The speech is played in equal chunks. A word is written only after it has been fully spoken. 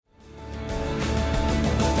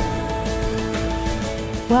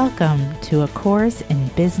Welcome to A Course in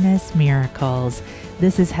Business Miracles.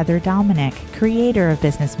 This is Heather Dominick, creator of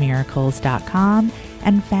BusinessMiracles.com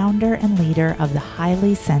and founder and leader of the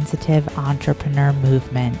highly sensitive entrepreneur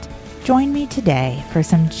movement. Join me today for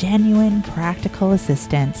some genuine practical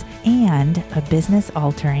assistance and a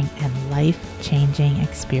business-altering and life-changing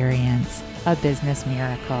experience, a business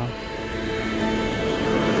miracle.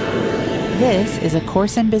 This is A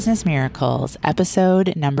Course in Business Miracles,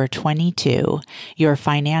 episode number 22, Your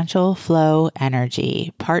Financial Flow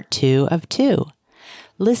Energy, part 2 of 2.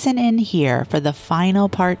 Listen in here for the final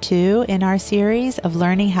part 2 in our series of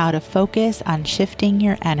learning how to focus on shifting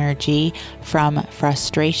your energy from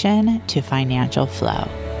frustration to financial flow.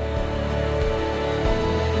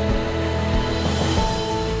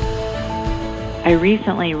 I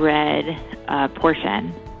recently read a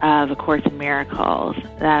portion of A Course in Miracles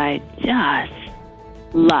that I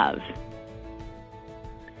just love.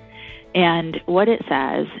 And what it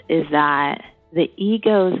says is that the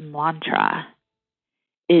ego's mantra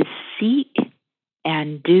is seek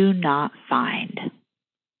and do not find.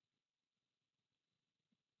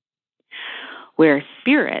 Where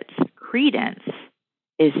spirit's credence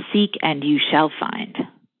is seek and you shall find.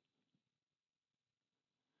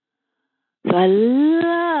 So I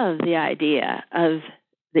love the idea of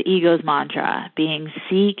the ego's mantra being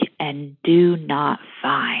seek and do not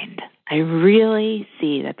find. I really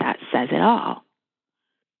see that says it all.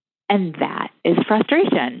 And that is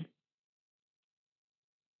frustration.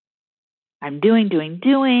 I'm doing,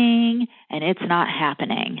 and it's not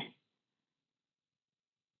happening.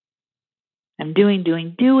 I'm doing,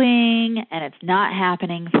 and it's not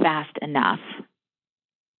happening fast enough.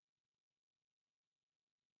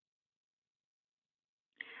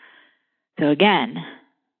 So again,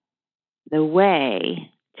 the way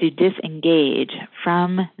to disengage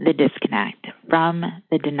from the disconnect, from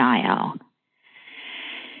the denial,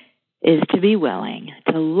 is to be willing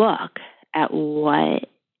to look at what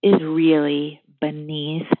is really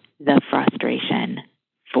beneath the frustration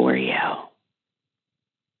for you.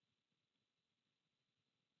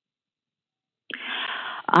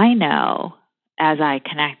 I know as I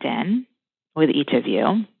connect in with each of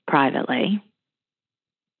you privately,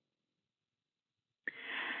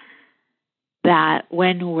 that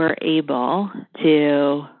when we're able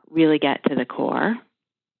to really get to the core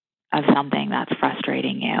of something that's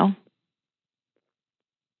frustrating you,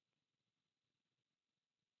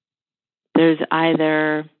 there's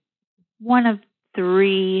either one of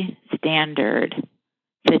 3 standard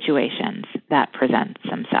situations that present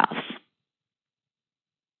themselves.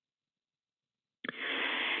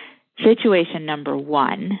 Situation number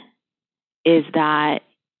 1 is that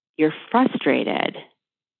you're frustrated,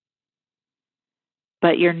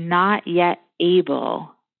 but you're not yet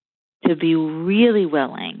able to be really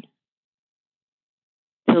willing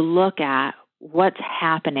to look at what's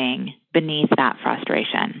happening beneath that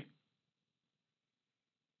frustration.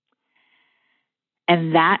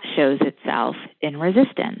 And that shows itself in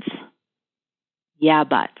resistance. Yeah,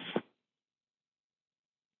 buts.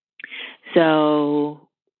 So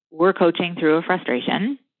we're coaching through a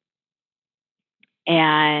frustration,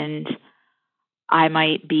 and I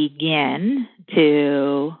might begin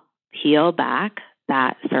to peel back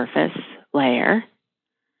that surface layer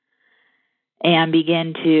and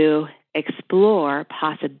begin to explore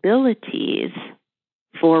possibilities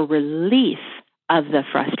for relief of the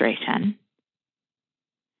frustration.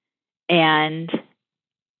 And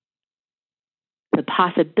the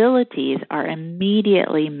possibilities are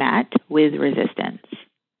immediately met with resistance.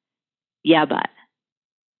 Yeah, but.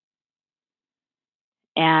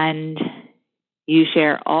 And you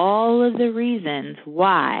share all of the reasons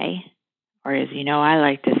why, or as you know I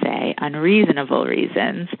like to say, unreasonable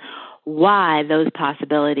reasons, why those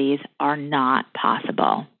possibilities are not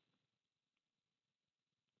possible.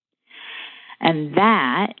 And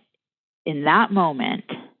that, in that moment,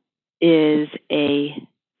 is a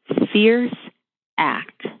fierce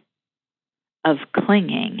act of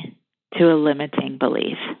clinging to a limiting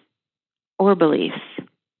belief or beliefs.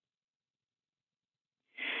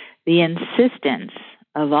 The insistence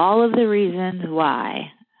of all of the reasons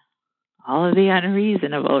why, all of the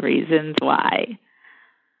unreasonable reasons why,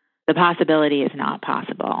 the possibility is not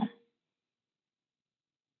possible.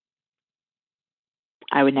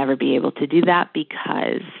 I would never be able to do that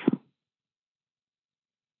because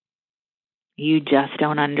you just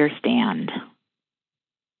don't understand.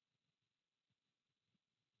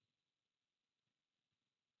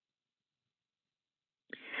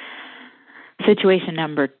 Situation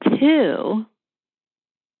number 2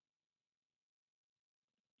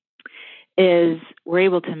 is we're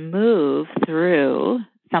able to move through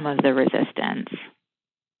some of the resistance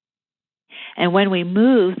And when we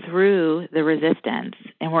move through the resistance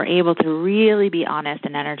and we're able to really be honest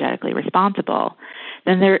and energetically responsible,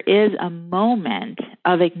 then there is a moment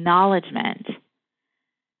of acknowledgement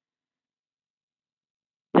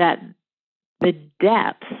that the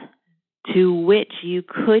depth to which you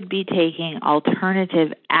could be taking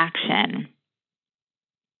alternative action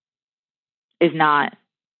is not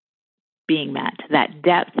being met. That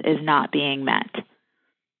depth is not being met.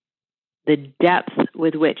 The depth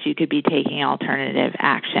with which you could be taking alternative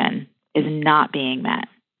action is not being met.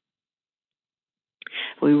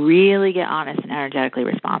 If we really get honest and energetically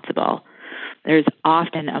responsible, there's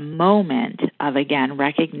often a moment of, again,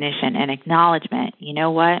 recognition and acknowledgement. You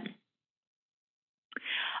know what?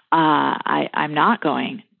 I'm not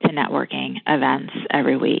going to networking events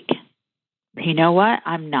every week. You know what?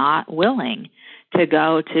 I'm not willing to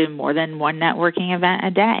go to more than one networking event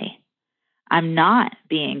a day. I'm not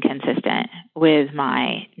being consistent with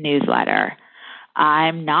my newsletter.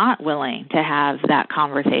 I'm not willing to have that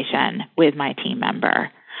conversation with my team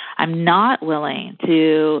member. I'm not willing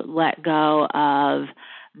to let go of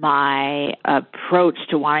my approach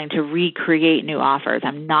to wanting to recreate new offers.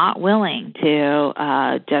 I'm not willing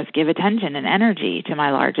to just give attention and energy to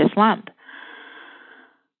my largest lump.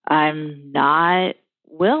 I'm not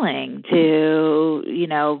willing to,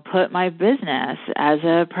 put my business as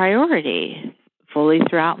a priority fully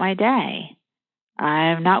throughout my day.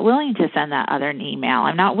 I'm not willing to send that other an email.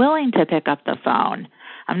 I'm not willing to pick up the phone.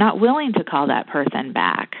 I'm not willing to call that person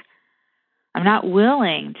back. I'm not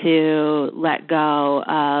willing to let go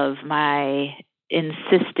of my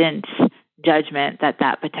insistent judgment that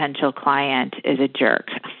that potential client is a jerk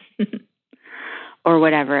or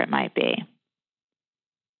whatever it might be.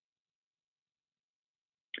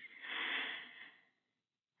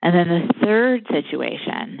 And then the third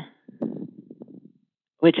situation,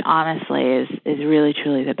 which honestly is really,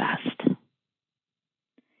 truly the best,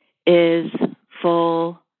 is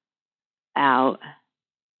full out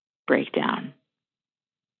breakdown.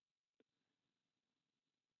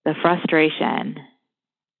 The frustration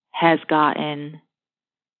has gotten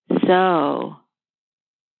so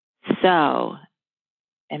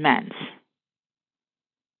immense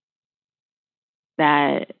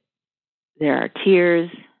that there are tears,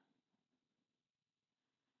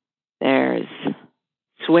 there's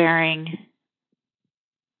swearing,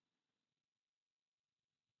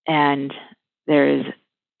 and there's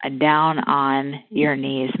a down on your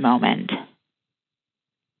knees moment.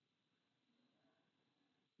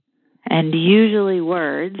 And usually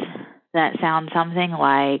words that sound something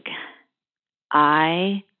like,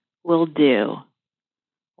 I will do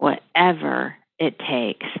whatever it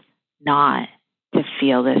takes not to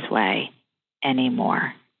feel this way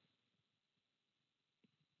anymore.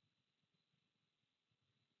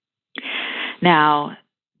 Now,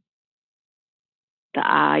 the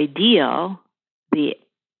ideal, the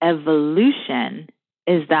evolution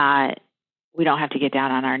is that we don't have to get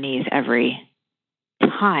down on our knees every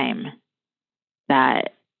time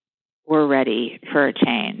that we're ready for a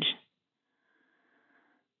change.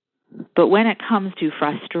 But when it comes to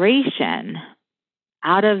frustration,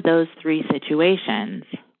 out of those three situations,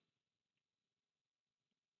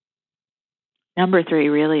 number 3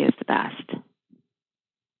 really is the best.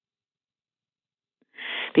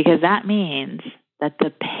 Because that means that the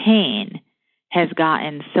pain has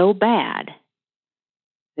gotten so bad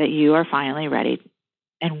that you are finally ready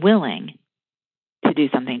and willing to do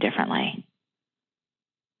something differently.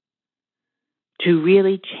 To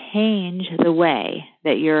really change the way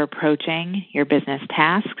that you're approaching your business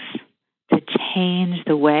tasks, to change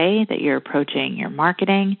the way that you're approaching your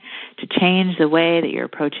marketing, to change the way that you're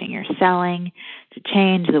approaching your selling, to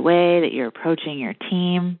change the way that you're approaching your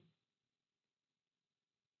team.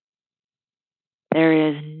 There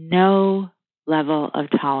is no level of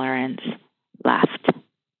tolerance left.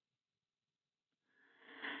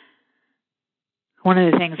 One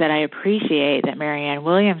of the things that I appreciate that Marianne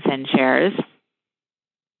Williamson shares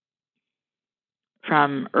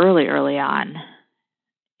from early on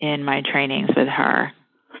in my trainings with her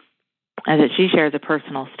is that she shares a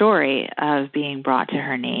personal story of being brought to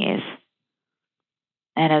her knees.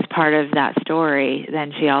 And as part of that story,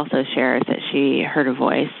 then she also shares that she heard a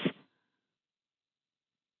voice,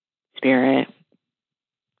 Spirit,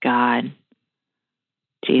 God,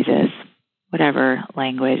 Jesus, whatever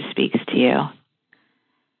language speaks to you.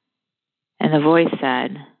 And the voice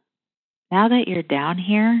said, now that you're down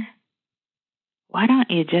here, why don't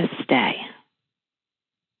you just stay?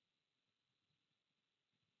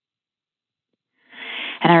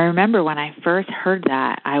 And I remember when I first heard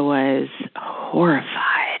that, I was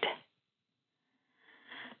horrified.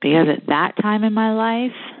 Because at that time in my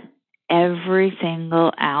life, every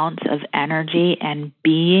single ounce of energy and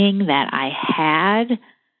being that I had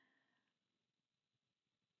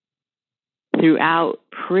throughout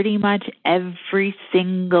pretty much every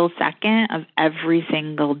single second of every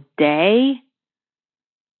single day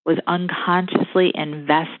was unconsciously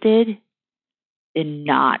invested in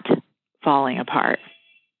not falling apart.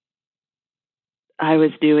 I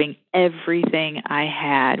was doing everything I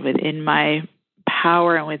had within my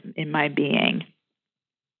power and within my being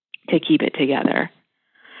to keep it together.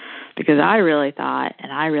 Because I really thought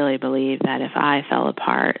and I really believed that if I fell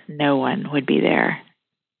apart, no one would be there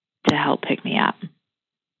to help pick me up.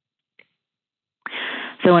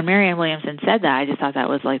 So when Marianne Williamson said that, I just thought that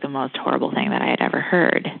was like the most horrible thing that I had ever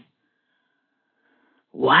heard.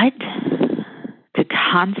 What? To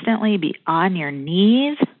constantly be on your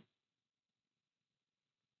knees?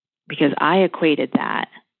 Because I equated that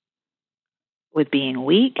with being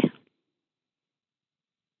weak,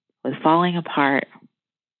 with falling apart,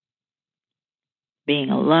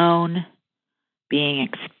 being alone, being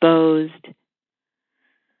exposed,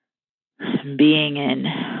 being in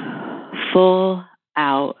full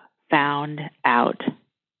out, found out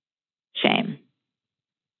shame.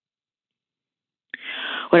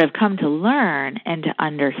 What I've come to learn and to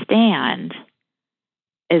understand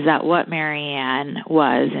is that what Marianne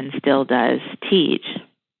was and still does teach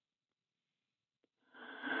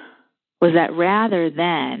was that rather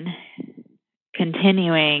than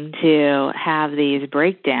continuing to have these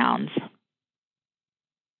breakdowns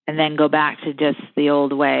and then go back to just the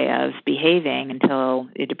old way of behaving until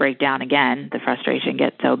it break down again, the frustration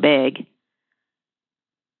gets so big,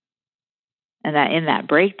 and that in that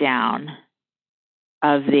breakdown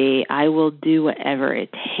of the I will do whatever it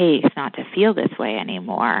takes not to feel this way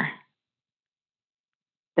anymore,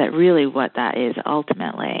 that really what that is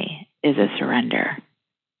ultimately is a surrender.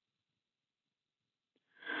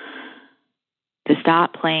 To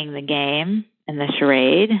stop playing the game and the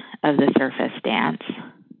charade of the surface dance,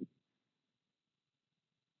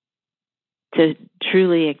 to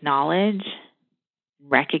truly acknowledge,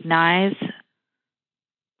 recognize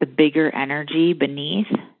the bigger energy beneath,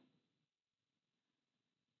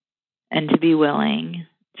 and to be willing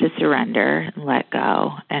to surrender, let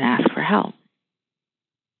go, and ask for help.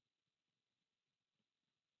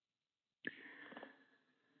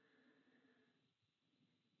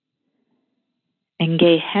 And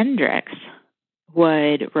Gay Hendricks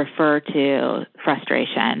would refer to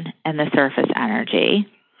frustration and the surface energy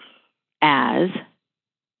as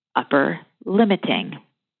upper limiting.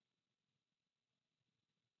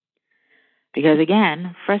 Because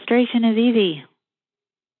again, frustration is easy.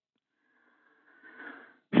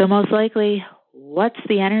 So most likely, what's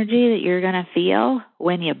the energy that you're going to feel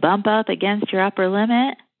when you bump up against your upper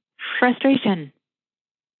limit? Frustration.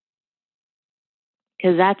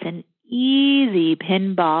 Because that's an easy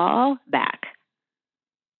pinball back.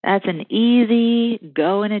 That's an easy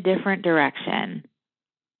go in a different direction.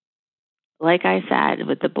 Like I said,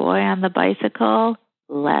 with the boy on the bicycle,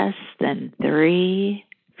 less than 3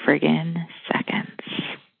 friggin' seconds.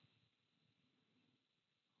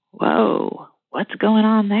 Whoa, what's going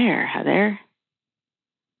on there, Heather?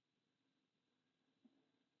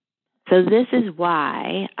 So this is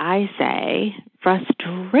why I say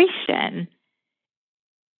frustration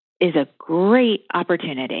is a great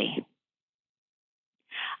opportunity.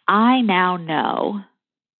 I now know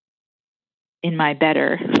in my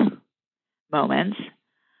better moments,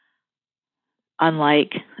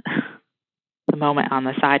 unlike the moment on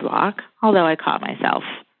the sidewalk, although I caught myself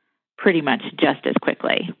pretty much just as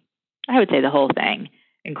quickly. I would say the whole thing,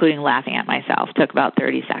 including laughing at myself, took about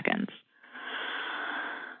 30 seconds.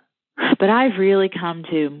 But I've really come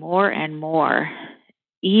to more and more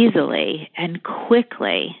easily and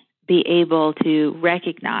quickly be able to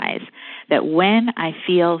recognize that when I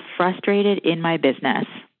feel frustrated in my business,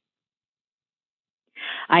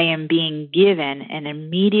 I am being given an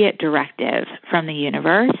immediate directive from the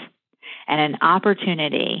universe and an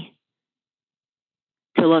opportunity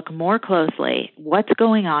to look more closely what's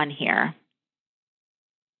going on here.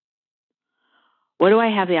 What do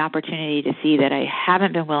I have the opportunity to see that I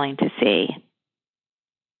haven't been willing to see?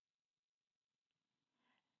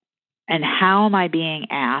 And how am I being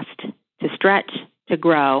asked to stretch, to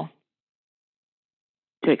grow,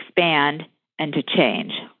 to expand, and to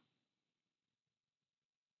change?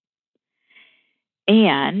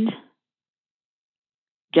 And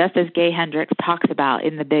just as Gay Hendricks talks about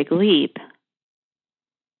in The Big Leap,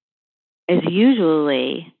 is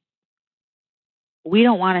usually we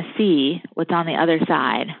don't want to see what's on the other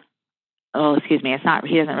side. Oh, excuse me, it's not,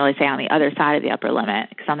 he doesn't really say on the other side of the upper limit,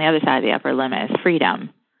 because on the other side of the upper limit is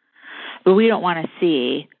freedom. But we don't want to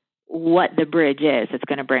see what the bridge is that's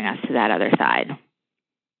going to bring us to that other side.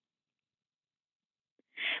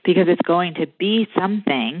 Because it's going to be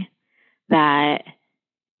something that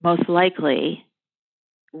most likely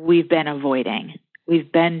we've been avoiding,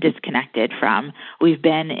 we've been disconnected from, we've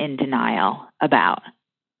been in denial about.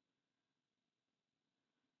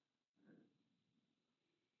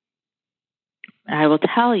 I will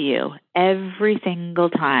tell you, every single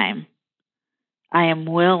time I am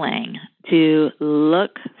willing to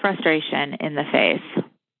look frustration in the face,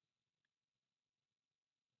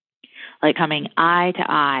 like coming eye to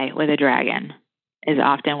eye with a dragon is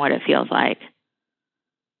often what it feels like.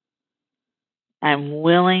 I'm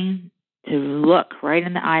willing to look right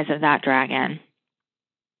in the eyes of that dragon.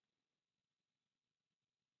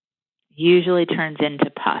 Usually turns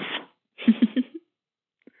into Puff.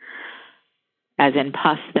 As in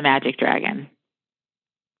Puff the Magic Dragon.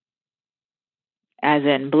 As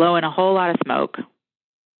in blowing a whole lot of smoke,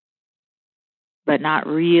 but not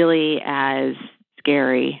really as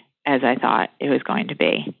scary as I thought it was going to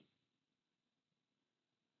be.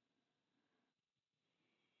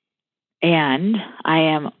 And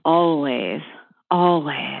I am always,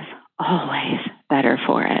 always, always better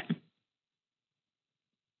for it.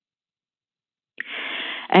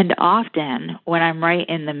 And often when I'm right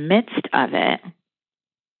in the midst of it,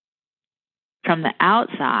 from the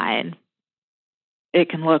outside, it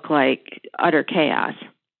can look like utter chaos.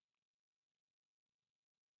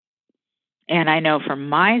 And I know for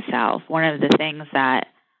myself, one of the things that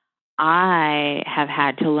I have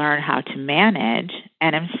had to learn how to manage,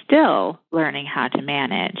 and I'm still learning how to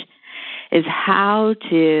manage, is how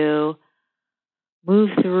to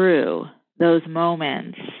move through those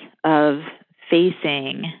moments of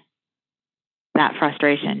facing that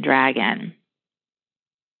frustration dragon,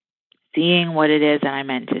 seeing what it is that I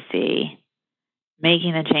meant to see,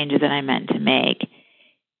 making the changes that I meant to make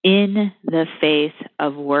in the face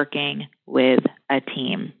of working with a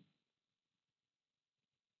team.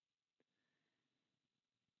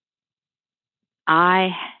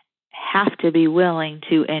 I have to be willing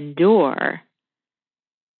to endure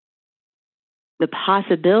the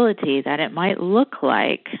possibility that it might look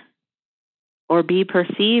like or be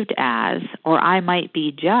perceived as, or I might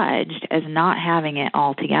be judged as not having it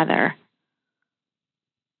all together,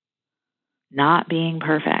 not being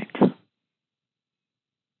perfect.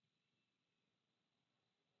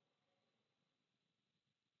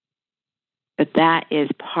 But that is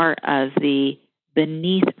part of the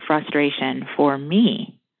beneath frustration for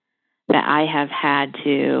me that I have had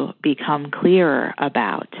to become clearer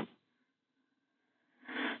about.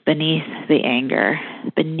 Beneath the anger,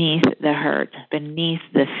 beneath the hurt, beneath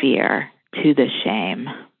the fear, to the shame.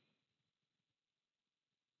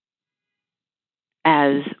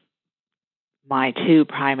 As my two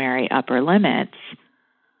primary upper limits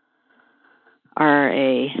are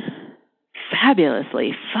a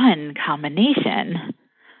fabulously fun combination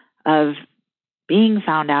of being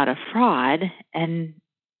found out a fraud and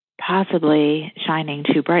possibly shining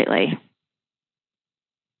too brightly.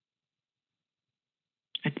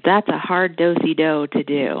 That's a hard do-si-do to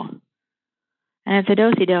do. And it's a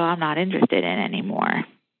do-si-do I'm not interested in anymore.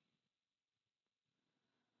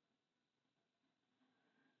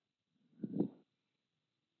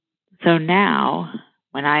 So now,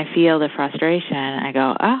 when I feel the frustration, I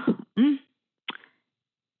go,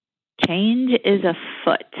 change is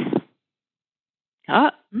afoot.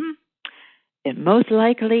 It most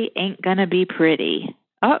likely ain't gonna be pretty.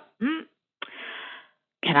 Can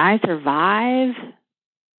I survive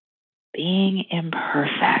being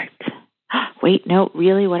imperfect? Wait, no,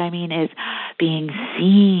 really what I mean is being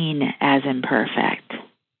seen as imperfect.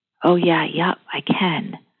 Oh yeah, yep, I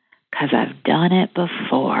can, because I've done it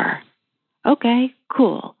before. Okay,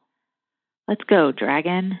 cool. Let's go,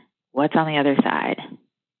 dragon. What's on the other side?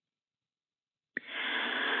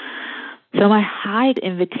 So my hide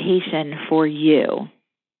invitation for you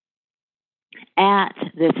at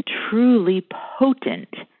this truly potent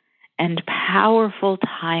and powerful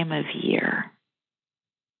time of year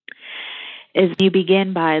is you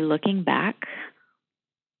begin by looking back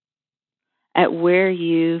at where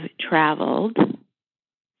you've traveled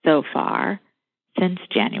so far since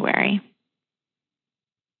January.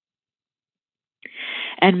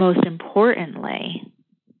 And most importantly,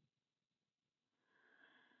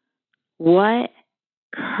 what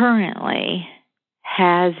currently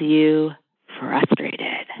has you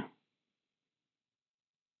frustrated?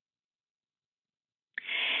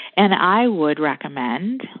 And I would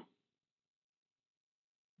recommend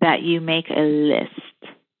that you make a list,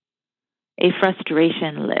 a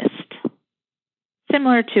frustration list,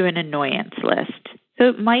 similar to an annoyance list. So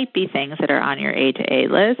it might be things that are on your A to A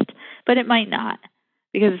list, but it might not,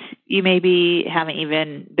 because you maybe haven't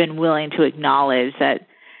even been willing to acknowledge that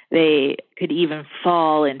they could even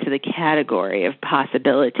fall into the category of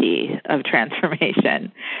possibility of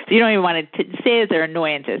transformation. So you don't even want to say that they're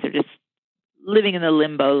annoyances. They're just living in the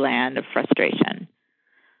limbo land of frustration,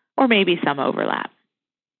 or maybe some overlap.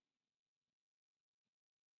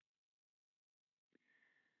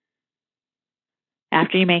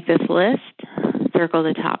 After you make this list, circle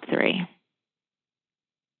the top 3.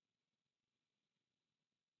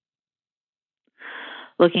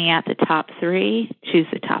 Looking at the top 3, choose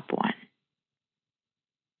the top 1.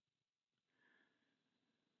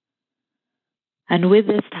 And with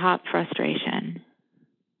this top frustration,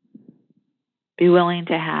 be willing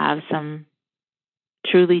to have some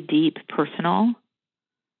truly deep personal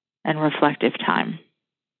and reflective time.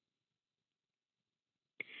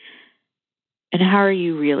 And how are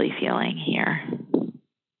you really feeling here?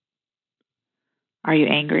 Are you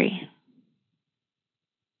angry?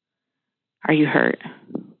 Are you hurt?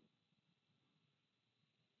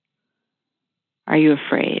 Are you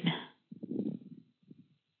afraid?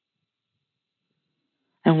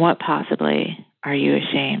 And what possibly are you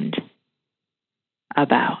ashamed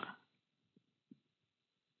about?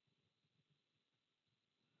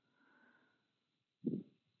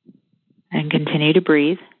 And continue to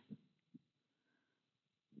breathe.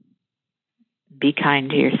 Be kind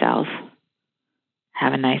to yourself.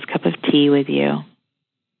 Have a nice cup of tea with you.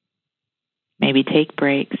 Maybe take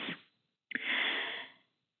breaks.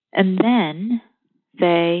 And then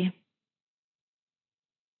say,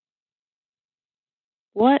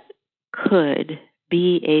 what could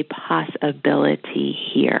be a possibility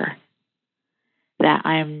here that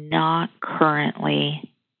I'm not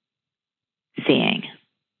currently seeing?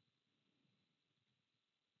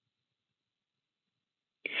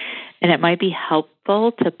 And it might be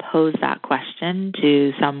helpful to pose that question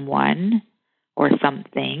to someone or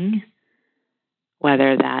something,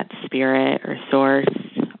 whether that's spirit or source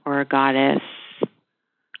or a goddess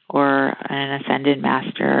or an ascended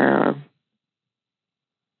master or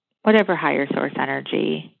whatever higher source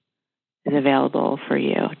energy is available for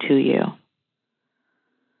you, to you.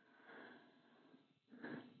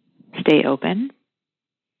 Stay open.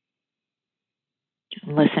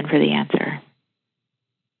 Listen for the answer.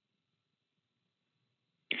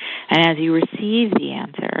 And as you receive the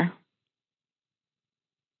answer,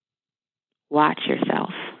 watch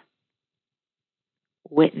yourself.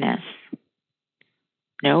 Witness.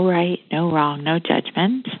 No right, no wrong, no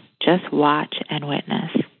judgment. Just watch and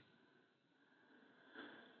witness.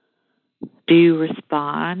 Do you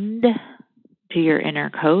respond to your inner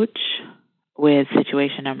coach with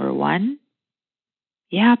situation number 1?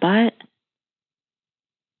 Yeah, but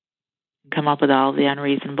come up with all the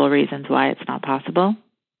unreasonable reasons why it's not possible?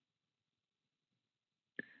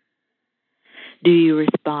 Do you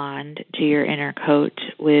respond to your inner coach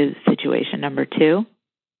with situation number 2,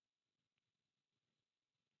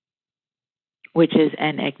 which is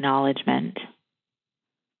an acknowledgement,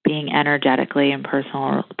 being energetically and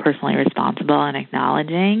personally responsible and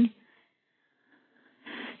acknowledging,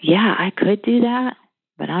 yeah, I could do that,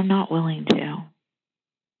 but I'm not willing to.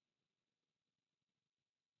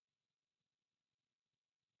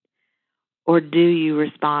 Or do you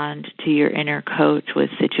respond to your inner coach with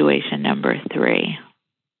situation number 3?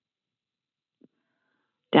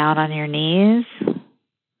 Down on your knees,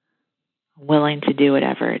 willing to do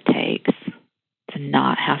whatever it takes to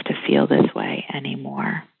not have to feel this way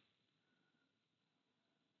anymore.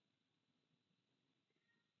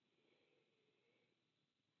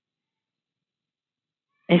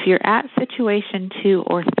 If you're at situation 2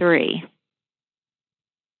 or 3,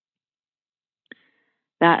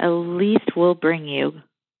 that at least will bring you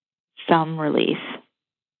some relief,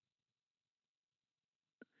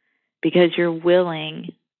 because you're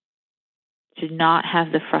willing to not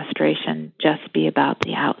have the frustration just be about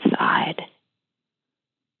the outside,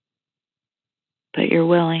 but you're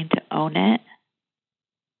willing to own it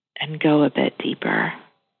and go a bit deeper.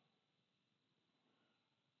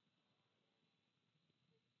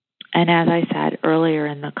 And as I said earlier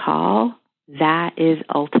in the call, that is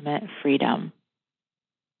ultimate freedom.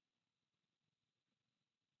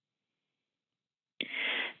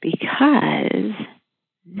 Because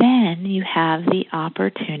then you have the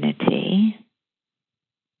opportunity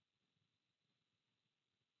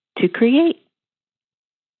to create.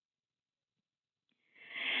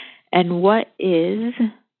 And what is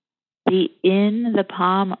the in the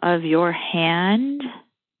palm of your hand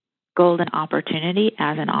golden opportunity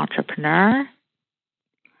as an entrepreneur?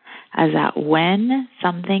 As that when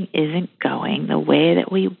something isn't going the way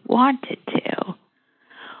that we want it to,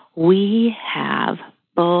 we have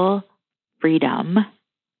full freedom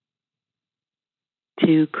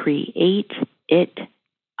to create it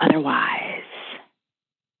otherwise.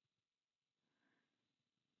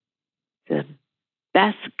 The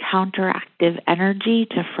best counteractive energy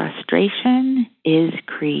to frustration is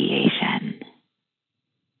creation.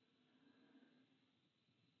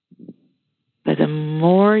 But the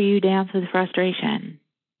more you dance with frustration,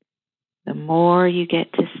 the more you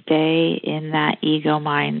get to stay in that ego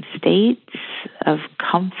mind states of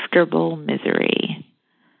comfortable misery.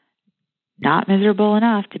 Not miserable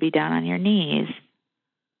enough to be down on your knees,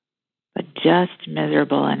 but just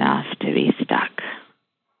miserable enough to be stuck.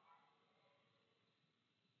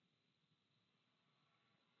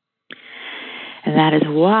 And that is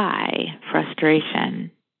why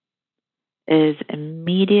frustration is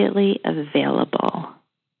immediately available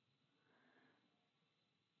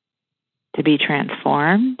to be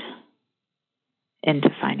transformed into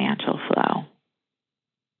financial flow.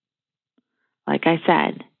 Like I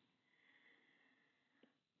said,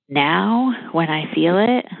 now when I feel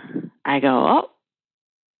it, I go, oh,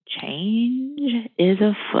 change is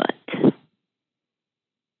afoot.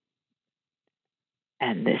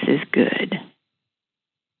 And this is good.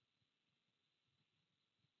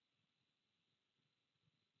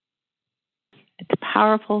 It's a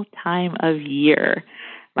powerful time of year,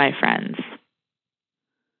 my friends.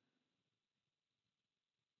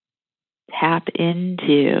 Tap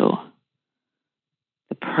into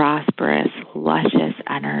the prosperous, luscious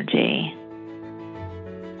energy.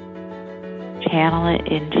 Channel it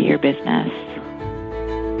into your business.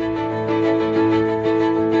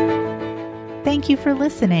 Thank you for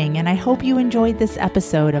listening, and I hope you enjoyed this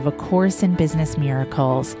episode of A Course in Business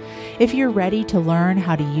Miracles. If you're ready to learn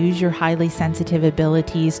how to use your highly sensitive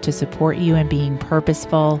abilities to support you in being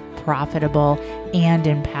purposeful, profitable, and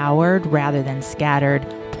empowered rather than scattered,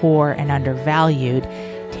 poor, and undervalued,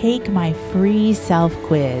 take my free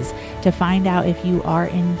self-quiz to find out if you are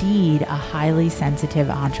indeed a highly sensitive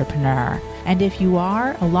entrepreneur. And if you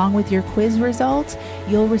are, along with your quiz results,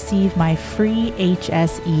 you'll receive my free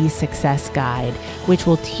HSE Success Guide, which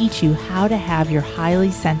will teach you how to have your highly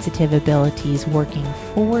sensitive abilities working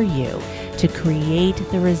for you to create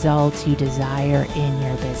the results you desire in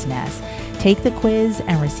your business. Take the quiz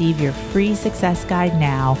and receive your free success guide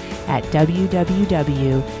now at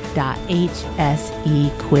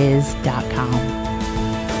www.hsequiz.com.